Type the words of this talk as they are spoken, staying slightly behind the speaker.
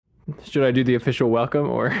Should I do the official welcome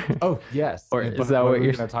or Oh, yes. or And is but that what what are we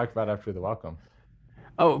you're going to talk about after the welcome?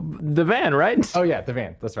 Oh, the van, right? Oh, yeah, the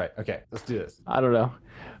van. That's right. Okay, let's do this. I don't know.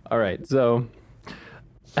 All right. So,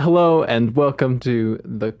 hello and welcome to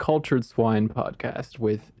the Cultured Swine podcast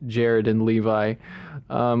with Jared and Levi.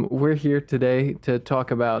 We're here today to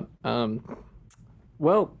talk about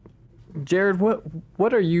well, Jared,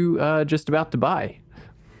 what are you just about to buy?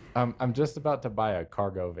 I'm just about to buy a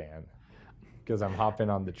cargo van because I'm hopping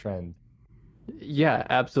on the trend. Yeah,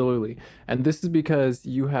 absolutely. And this is because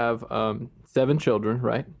you have seven children,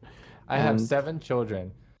 right? I have And 7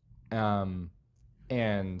 children, um,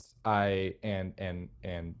 and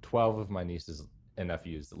and 12 of my nieces and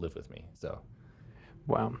nephews live with me. So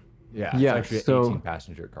wow. yeah, it's Yeah, actually an 18 so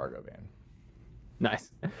passenger cargo van.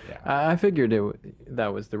 nice. Yeah. I figured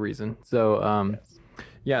that was the reason. So, Yes.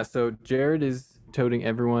 yeah, so Jared is toting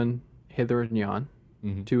everyone hither and yon,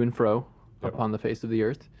 Hmm. to and fro Yep. upon the face of the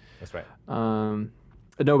earth. That's right. Um,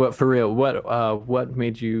 no, but for real, what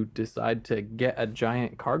made you decide to get a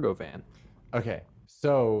giant cargo van? Okay.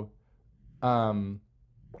 So, um,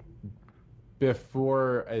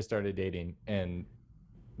 before I started dating and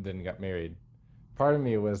then got married, part of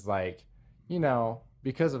me was like,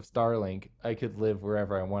 because of Starlink, I could live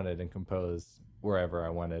wherever I wanted and compose wherever I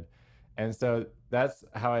wanted. And so that's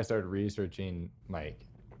how I started researching like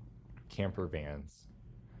camper vans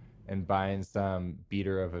and buying some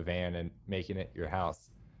beater of a van and making it your house.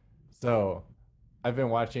 So I've been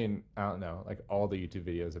watching, I don't know, like all the YouTube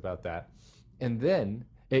videos about that. And then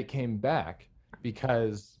it came back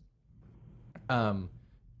because um,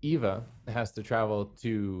 Eva has to travel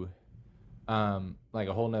to like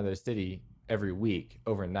a whole nother city every week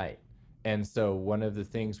overnight. And so one of the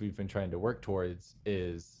things we've been trying to work towards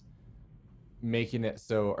is making it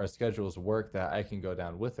so our schedules work that I can go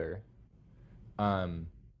down with her um,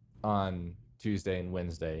 on Tuesday and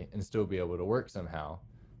Wednesday and still be able to work somehow.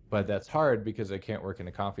 But that's hard because I can't work in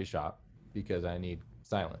a coffee shop because I need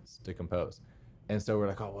silence to compose. And so we're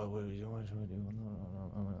like, oh, what do you want to do?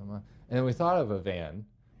 And then we thought of a van,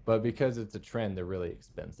 but because it's a trend, they're really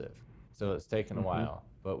expensive. So it's taken a Hmm. while,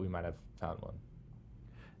 but we might have found one.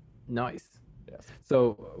 Nice. Yes.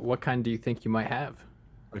 So, what kind do you think you might have?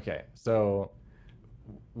 Okay. So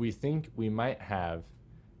we think we might have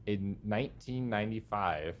a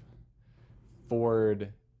 1995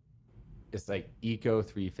 Ford. It's like Eco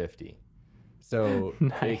 350. So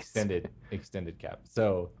Nice. extended cab.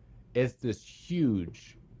 So it's this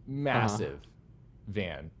huge, Uh-huh. massive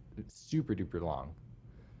van, super duper long,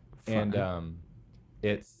 and Fun.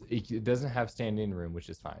 it doesn't have standing room, which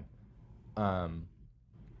is fine. Um,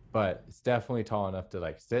 but it's definitely tall enough to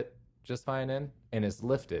like sit just fine in, and it's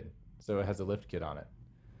lifted, so it has a lift kit on it,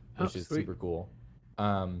 Oh, which is sweet. super cool.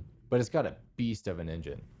 But it's got a beast of an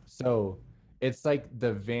engine, so it's like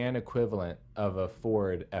the van equivalent of a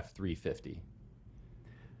Ford F350.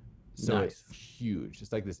 So it's Nice. huge.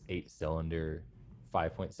 It's like this 8-cylinder,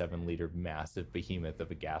 5.7-liter massive behemoth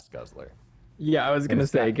of a gas guzzler. Yeah, I was And gonna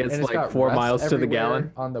say it and gets it's like got four rust miles to the gallon.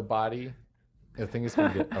 everywhere on the body. I think it's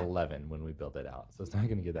gonna get 11 when we build it out. So it's not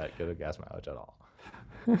gonna get that good of gas mileage at all.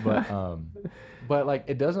 But but like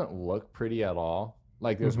it doesn't look pretty at all.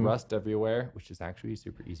 Like there's Hmm. rust everywhere, which is actually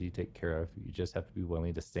super easy to take care of. You just have to be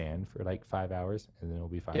willing to stand for like 5 hours and then it'll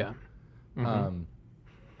be fine. Yeah. Hmm. Um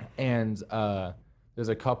and there's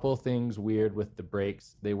a couple things weird with the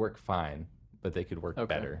brakes. They work fine, but they could work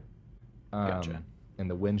Okay. better. Gotcha. And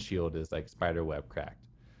the windshield is like spider web cracked.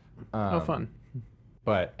 Oh, Um, fun.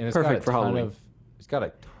 but and Perfect for Halloween. it's got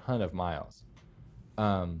a ton of miles.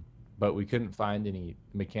 Um, but we couldn't find any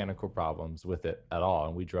mechanical problems with it at all,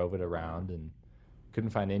 and we drove it around and couldn't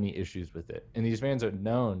find any issues with it. And these vans are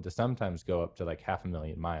known to sometimes go up to like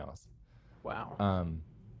 500,000 miles. Wow. Um,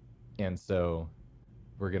 and so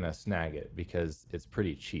we're gonna snag it because it's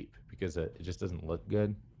pretty cheap because it just doesn't look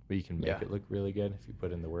good, but you can Yeah. make it look really good if you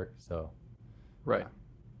put in the work. So Right.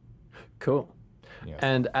 yeah, Cool. yes,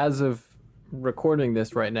 And as of recording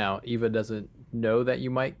this right now, Eva doesn't know that you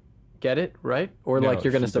might get it, right? Or like no,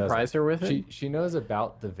 you're gonna she doesn't. surprise her with it? She knows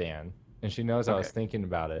about the van, and she knows I was Okay. thinking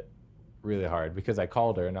about it really hard because I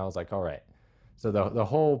called her and I was like, all right. So the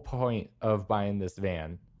whole point of buying this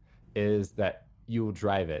van is that you will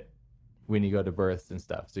drive it when you go to births and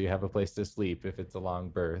stuff. So you have a place to sleep if it's a long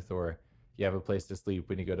birth, or you have a place to sleep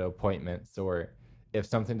when you go to appointments, or if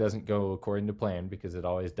something doesn't go according to plan, because it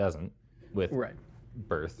always doesn't with Right.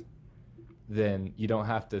 birth, then you don't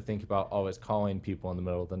have to think about always calling people in the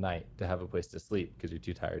middle of the night to have a place to sleep because you're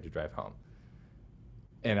too tired to drive home.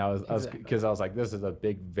 And Exactly. because I was like, this is a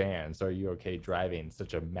big van, so are you okay driving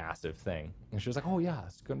such a massive thing? And she was like, oh yeah,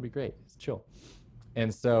 it's gonna be great, it's chill.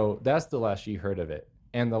 And so that's the last she heard of it.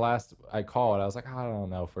 And the last I called, I was like, I don't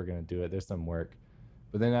know if we're gonna do it. There's some work.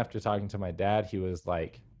 But then after talking to my dad, he was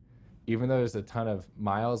like, even though there's a ton of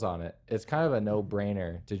miles on it, it's kind of a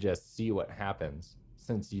no-brainer to just see what happens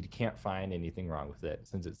since you can't find anything wrong with it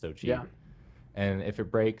since it's so cheap. Yeah. And if it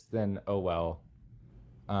breaks, then oh well.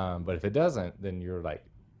 But if it doesn't, then you're like,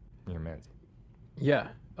 you're meant. Yeah.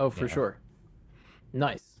 Oh, for Yeah. sure.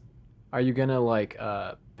 Nice. Are you gonna like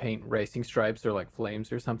paint racing stripes or like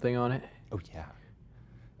flames or something on it? Oh yeah.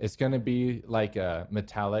 It's gonna be like a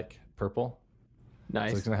metallic purple. So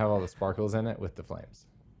it's Nice. gonna have all the sparkles in it with the flames.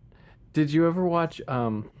 Did you ever watch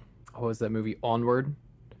what was that movie Onward?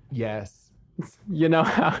 Yes. You know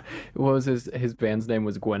how what was his band's name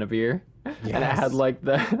was Guinevere, and it had Yes. like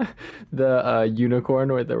the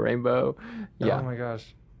unicorn with the rainbow. Oh Yeah. my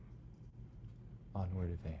gosh.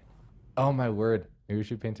 Onward van. Oh my word. Maybe we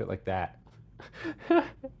should paint it like that.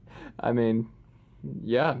 I mean,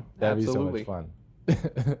 yeah, That'd absolutely. be so much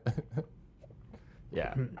fun.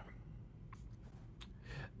 Yeah,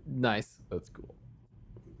 Nice. that's cool.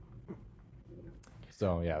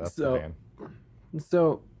 So yeah, that's the So van.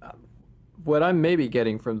 So, what I'm maybe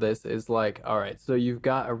getting from this is like, all right, so you've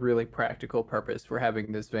got a really practical purpose for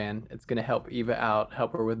having this van. It's going to help Eva out,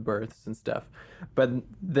 help her with births and stuff. But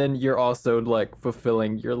then you're also like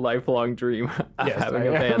fulfilling your lifelong dream of Yes, having I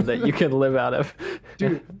a van am. that you can live out of.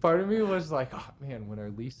 Dude, part of me was like, oh man, when our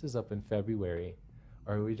lease is up in February,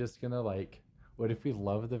 are we just gonna like, what if we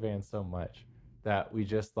love the van so much that we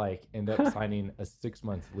just like end up signing a 6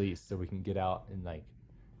 month lease so we can get out in like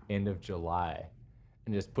end of July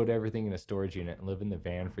and just put everything in a storage unit and live in the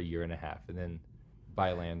van for a year and a half and then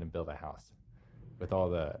buy land and build a house with all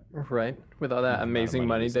the Right? With all that huge amount of amazing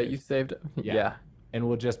money we that you saved. saved. Yeah. Yeah. And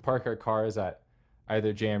we'll just park our cars at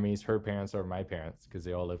either Jeremy's, her parents, or my parents because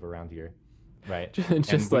they all live around here, right?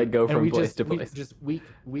 Just like go from place to place. Just week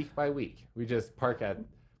by week, we just park at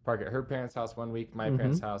her parents' house one week, my Mm-hmm.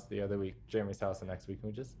 parents' house the other week, Jeremy's house the next week,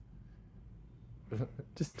 and we just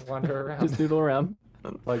Just wander around, just doodle around.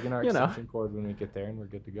 plug in our You know. extension cord when we get there, and we're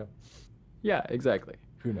good to go. Yeah, exactly.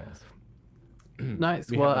 Who knows? Nice.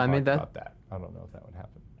 We Well, haven't I mean talked that. about that. I don't know if that would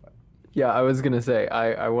happen, but Yeah, I was gonna say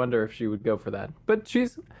I wonder if she would go for that, but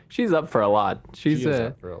she's up for a lot. she She's is a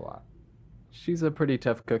up for a lot. she's a pretty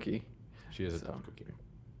tough cookie. She is a So. tough cookie.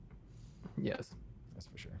 Yes. That's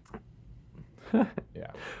for sure.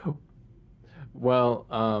 Yeah. Well,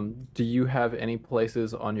 do you have any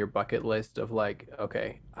places on your bucket list of like,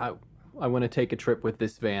 okay, I want to take a trip with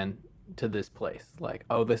this van to this place. Like,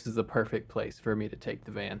 oh, this is the perfect place for me to take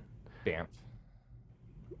the van. Banff.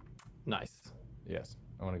 Nice. Yes,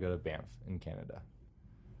 I want to go to Banff in Canada.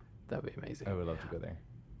 That'd be amazing. I would love to go there.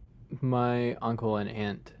 My uncle and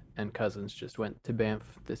aunt and cousins just went to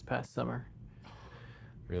Banff this past summer.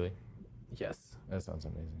 Really? Yes, That sounds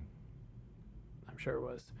amazing. I'm sure it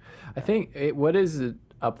was. I think what is it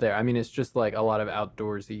up there? I mean, it's just like a lot of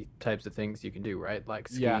outdoorsy types of things you can do, right? Like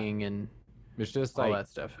Yeah. skiing and It's just all like that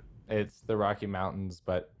stuff. it's the Rocky Mountains,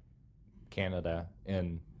 but Canada,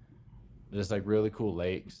 and just like really cool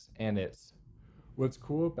lakes. And it's what's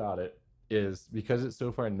cool about it is because it's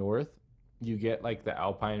so far north, you get like the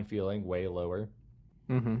alpine feeling way lower.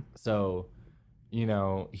 Mm-hmm. So, you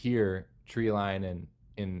know, here tree line and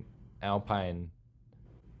in alpine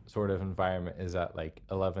sort of environment is at like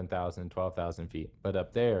 11,000, 12,000 feet, but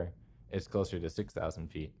up there it's closer to 6,000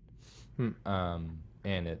 feet.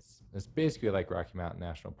 And it's basically like Rocky Mountain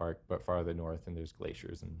National Park, but farther north, and there's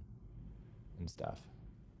glaciers and stuff.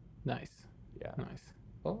 Nice. Yeah. Nice.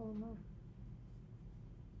 Oh no!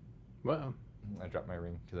 Wow. I dropped my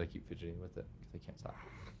ring because I keep fidgeting with it because I can't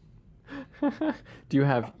stop. Do you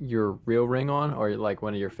have your real ring on or like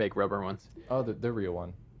one of your fake rubber ones? Oh, the real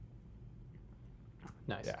one.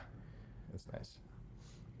 Nice. Yeah, it's nice.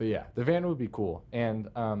 But yeah, the van would be cool, and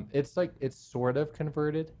it's like it's sort of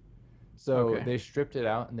converted, so Okay. they stripped it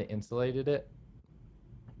out and they insulated it,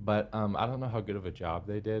 but I don't know how good of a job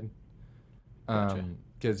they did, Gotcha.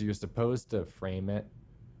 because you're supposed to frame it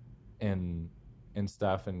and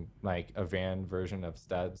stuff, and like a van version of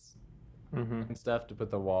studs Mm-hmm. and stuff to put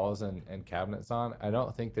the walls and cabinets on. I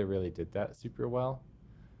don't think they really did that super well.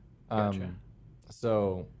 Gotcha.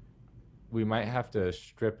 So we might have to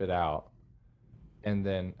strip it out, and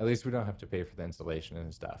then at least we don't have to pay for the insulation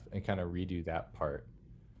and stuff, and kind of redo that part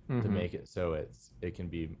to Mhm. make it so it can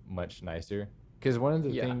be much nicer. Because one of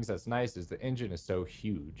the Yeah. things that's nice is the engine is so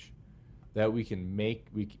huge that we can make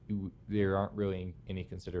there aren't really any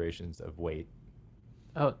considerations of weight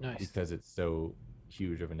Oh, nice. because it's so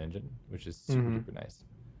huge of an engine, which is super Mhm. duper nice.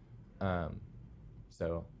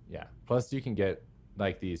 So yeah. Plus you can get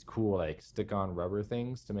like these cool like stick-on rubber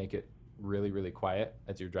things to make it really really quiet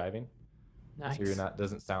as you're driving. Nice. so you're not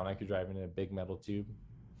doesn't sound like you're driving in a big metal tube.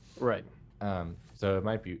 Right. So it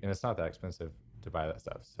might be, and it's not that expensive to buy that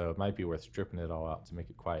stuff. So it might be worth stripping it all out to make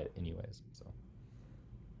it quiet, anyways. So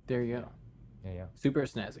There you go. yeah. Super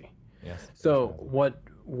snazzy. Yes. So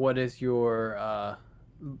what is your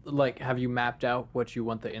like? Have you mapped out what you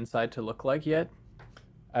want the inside to look like yet?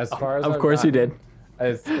 as far as Of I've course you gotten,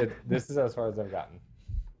 did. this is as far as I've gotten.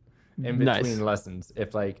 In Nice. between lessons,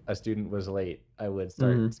 if like a student was late, I would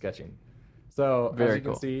start sketching. So as Very you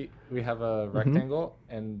can cool. see, we have a rectangle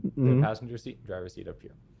and Mhm. the passenger seat and driver's seat up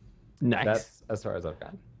here. Nice. That's as far as I've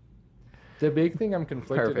gotten. The big thing I'm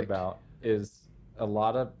conflicted Perfect. about is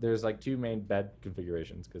there's like two main bed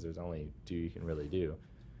configurations, because there's only two you can really do,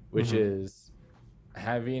 which is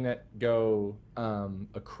having it go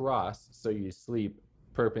across so you sleep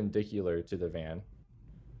perpendicular to the van,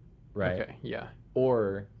 right? Okay. Yeah.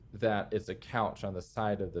 Or that it's a couch on the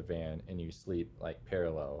side of the van and you sleep like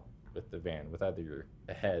parallel with the van, with either your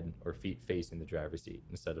head or feet facing the driver's seat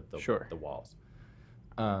instead of the walls.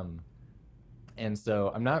 And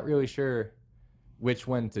so I'm not really sure which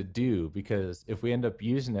one to do, because if we end up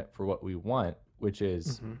using it for what we want, which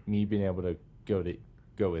is me being able to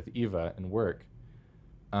go with Eva and work,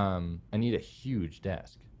 I need a huge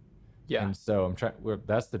desk. Yeah. And so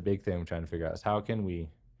that's the big thing I'm trying to figure out, is how can we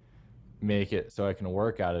make it so I can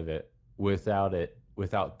work out of it without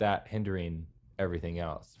that hindering everything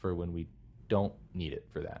else for when we don't need it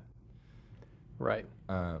for that. Right.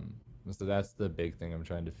 So that's the big thing I'm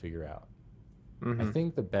trying to figure out. Mm-hmm. I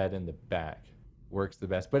think the bed in the back works the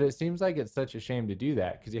best, but it seems like it's such a shame to do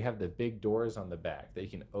that, because you have the big doors on the back that you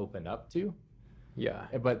can open up to, Yeah.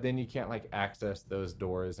 but then you can't like access those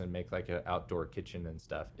doors and make like an outdoor kitchen and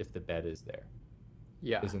stuff if the bed is there,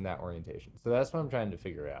 Yeah. is in that orientation. So that's what I'm trying to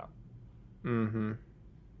figure out. Mm-hmm.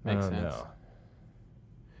 I Makes don't sense. know.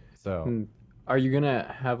 So Mm. Are you gonna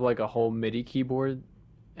have like a whole MIDI keyboard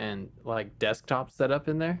and like desktop setup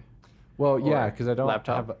in there? well, yeah, Or because I don't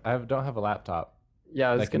laptop? don't have a laptop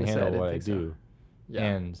Yeah, I was that can gonna say I handle didn't what I think so. do. Yeah.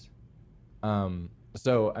 And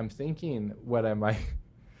so I'm thinking what I might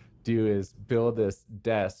do is build this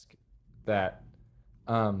desk that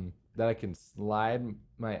I can slide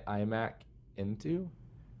my iMac into.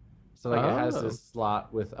 So like it has Oh. this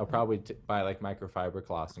slot with, I'll probably buy like microfiber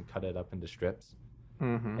cloths and cut it up into strips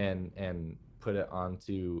Mm-hmm. and put it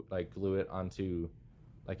onto, like glue it onto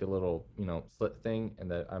like a little, slit thing, and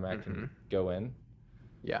the iMac can go in.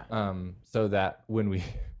 Yeah. So that when we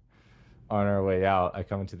on our way out, I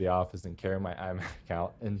come into the office and carry my iMac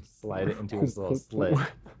out and slide it into this little slit.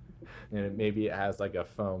 And maybe it has like a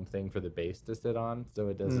foam thing for the base to sit on, so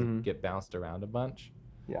it doesn't get bounced around a bunch.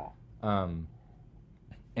 Yeah.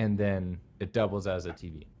 And then it doubles as a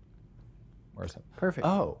TV or something. Perfect.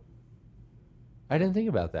 Oh, I didn't think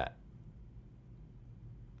about that.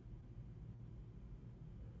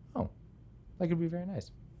 Oh, that could be very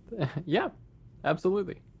nice. Yeah.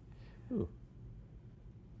 Absolutely. Ooh.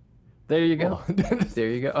 There you go. Oh. There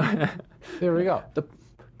you go. There we go.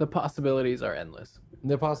 The possibilities are endless.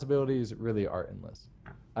 The possibilities really are endless.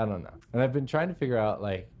 I don't know. And I've been trying to figure out,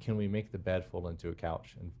 like, can we make the bed fold into a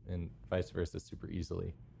couch and vice versa super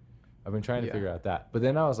easily? I've been trying to Yeah. figure out that. But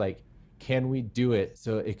then I was like, can we do it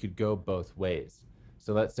so it could go both ways?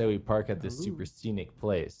 So let's say we park at this super scenic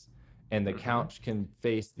place and the couch can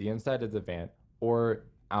face the inside of the van or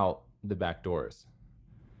out the back doors.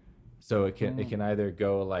 So it can either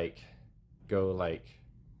go like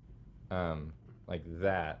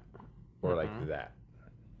that or like that.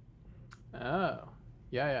 Oh.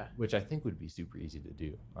 Yeah. Which I think would be super easy to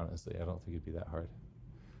do, honestly. I don't think it'd be that hard.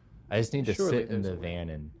 I just need to Surely sit in there's the a way. van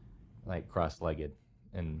and like cross-legged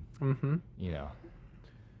and, Mm-hmm.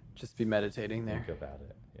 Just be meditating there. think about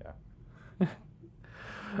it. Yeah.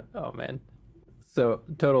 Oh man. So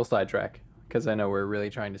total sidetrack, because I know we're really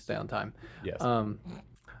trying to stay on time. Yes.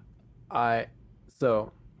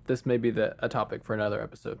 So this may be a topic for another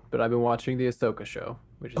episode, but I've been watching the Ahsoka show,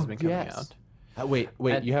 which has been coming yes. out. Wait,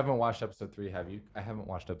 And- you haven't watched episode 3, have you? I haven't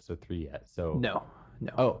watched episode 3 yet, so. No.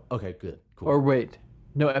 Oh, okay, good. Cool. Or wait.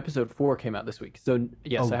 No, episode 4 came out this week. So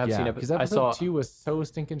yes, I have seen because episode. I episode saw 2 was so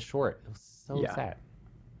stinking short. It was so Yeah. sad.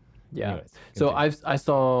 Yeah. Anyways, So continue. I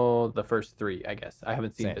saw the first 3, I guess. I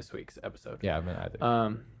haven't seen Same. this week's episode. Yeah, I haven't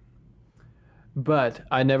either. But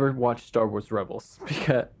I never watched Star Wars Rebels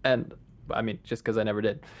just because I never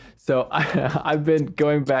did. So I've been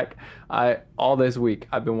going back. All this week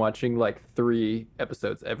I've been watching like 3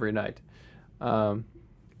 episodes every night. And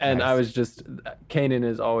I Nice. was just, Kanan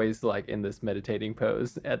is always like in this meditating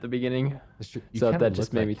pose at the beginning. It's true. You so kinda that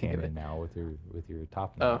just look made me like think of Kanan it. now with your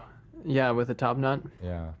top Oh, knot. yeah, with the top knot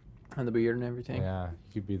Yeah. and the beard and everything. Yeah,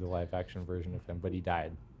 he could be the live action version of him, but he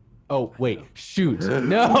died. Oh wait, shoot!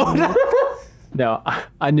 No. No,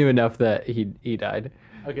 I knew enough that he died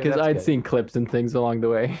Okay, because that's I'd good. seen clips and things along the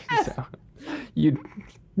way. So you,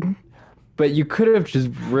 but you could have just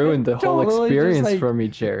ruined the whole Totally just, experience like- for me,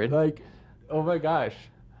 Jared. Like, oh my gosh.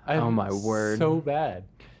 Oh my word. So bad.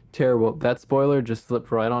 Terrible. That spoiler just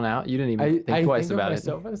slipped right on out. You didn't even think twice think about of it.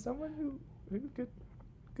 myself as someone who could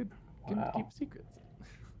Wow. keep secrets.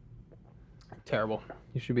 Terrible.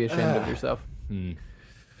 You should be ashamed of yourself. Hmm.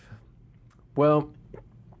 Well,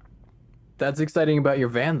 that's exciting about your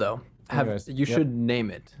van, though. Anyways, You yep. should name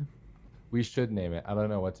it. We should name it. I don't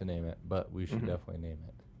know what to name it, but we should definitely name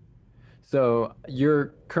it. So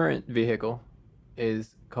your current vehicle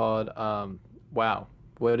is called wow.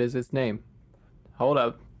 What is its name? Hold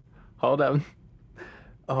up.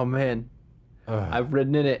 Oh man. Ugh, I've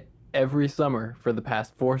ridden in it every summer for the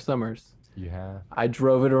past 4 summers. you have. I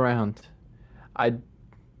drove it around.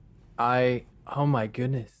 Oh my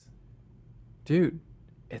goodness. Dude,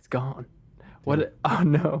 it's gone. What? Oh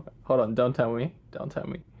no. Hold on. Don't tell me.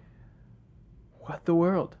 What the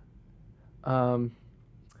world?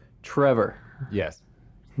 Trevor. Yes.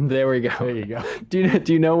 There we go. There you go. Do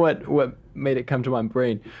you know what made it come to my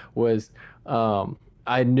brain was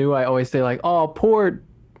I knew I always say like, oh, poor,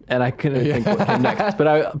 and I couldn't think what came next.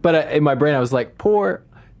 But in my brain I was like, poor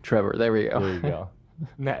Trevor. There we go. There you go.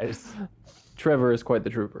 Nice. Trevor is quite the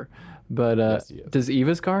trooper. But Yes, he is. does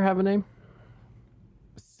Eva's car have a name?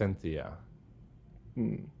 Cynthia.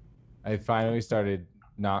 Hmm. I finally started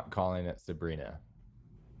not calling it Sabrina.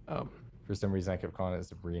 Oh, For some reason, I kept calling it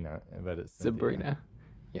Sabrina, but it's Cynthia. Sabrina.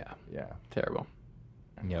 Yeah, Yeah. terrible.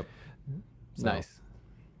 Yep. So, Nice.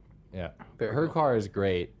 Yeah. Very Her cool. car is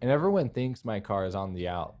great, and everyone thinks my car is on the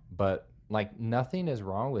out, but like nothing is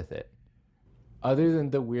wrong with it, other than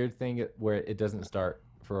the weird thing where it doesn't start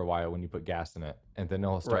for a while when you put gas in it, and then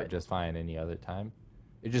it'll start Right. just fine any other time.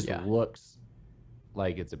 It just Yeah. looks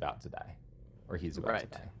like it's about to die, or he's about Right.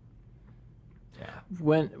 to die. Yeah.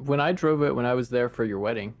 When I drove it when I was there for your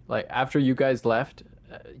wedding, like after you guys left,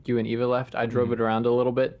 you and Eva left, I drove Mhm. it around a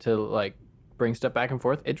little bit to like bring stuff back and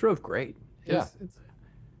forth. It drove great. Yeah.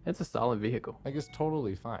 It's a solid vehicle. Like it's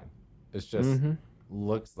totally fine. It's just Mhm.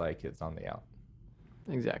 looks like it's on the out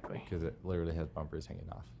Exactly. because it literally has bumpers hanging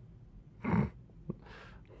off.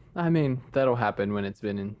 I mean, that'll happen when it's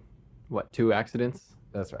been in what, 2 accidents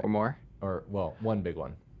That's right. or more? Or well, one big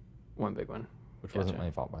one, One big one. which wasn't Gotcha.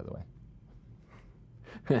 my fault, by the way.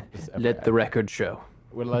 Let the record show.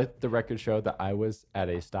 Would let the record show that I was at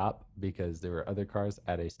a stop because there were other cars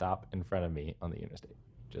at a stop in front of me on the interstate.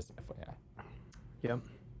 Just FYI. Yep.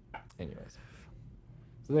 Anyways.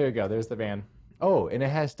 So there you go. There's the van. Oh, and it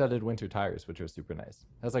has studded winter tires, which are super nice.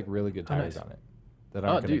 It has like really good Oh, tires nice. on it that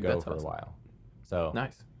aren't going to dude, go that's for awesome. a while. So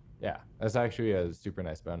Nice. yeah, that's actually a super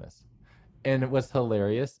nice bonus. And what's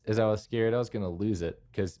hilarious is I was scared I was going to lose it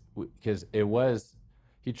because it was,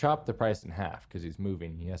 he chopped the price in half because he's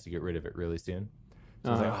moving. He has to get rid of it really soon. So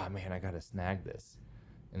I was like, Uh-huh. oh man, I got to snag this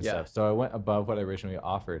and Yeah. stuff. So I went above what I originally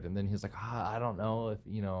offered. And then he was like, I don't know if,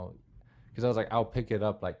 because I was like, I'll pick it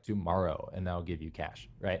up like tomorrow and I'll give you cash.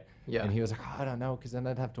 Right. Yeah. And he was like, I don't know, because then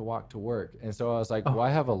I'd have to walk to work. And so I was like, Oh. well, I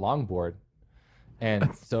have a longboard.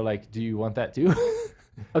 And so like, do you want that too?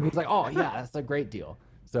 And he's like, oh yeah, that's a great deal.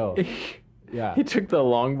 So yeah, He took the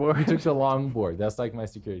longboard. he took a longboard. That's like my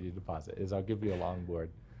security deposit is I'll give you a longboard.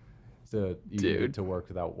 So you can Dude. get to work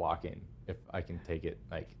without walking if I can take it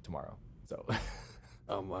like tomorrow. So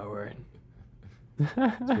Oh my word. it's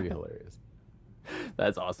pretty hilarious.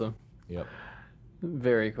 That's awesome. Yep.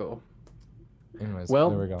 Very cool. Anyways, Well,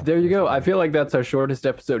 there we go. there you That's go. what I feel like that's our shortest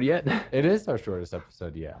episode yet. it is our shortest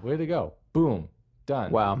episode. Yeah. Way to go. Boom.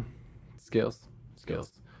 Done. Wow. Skills.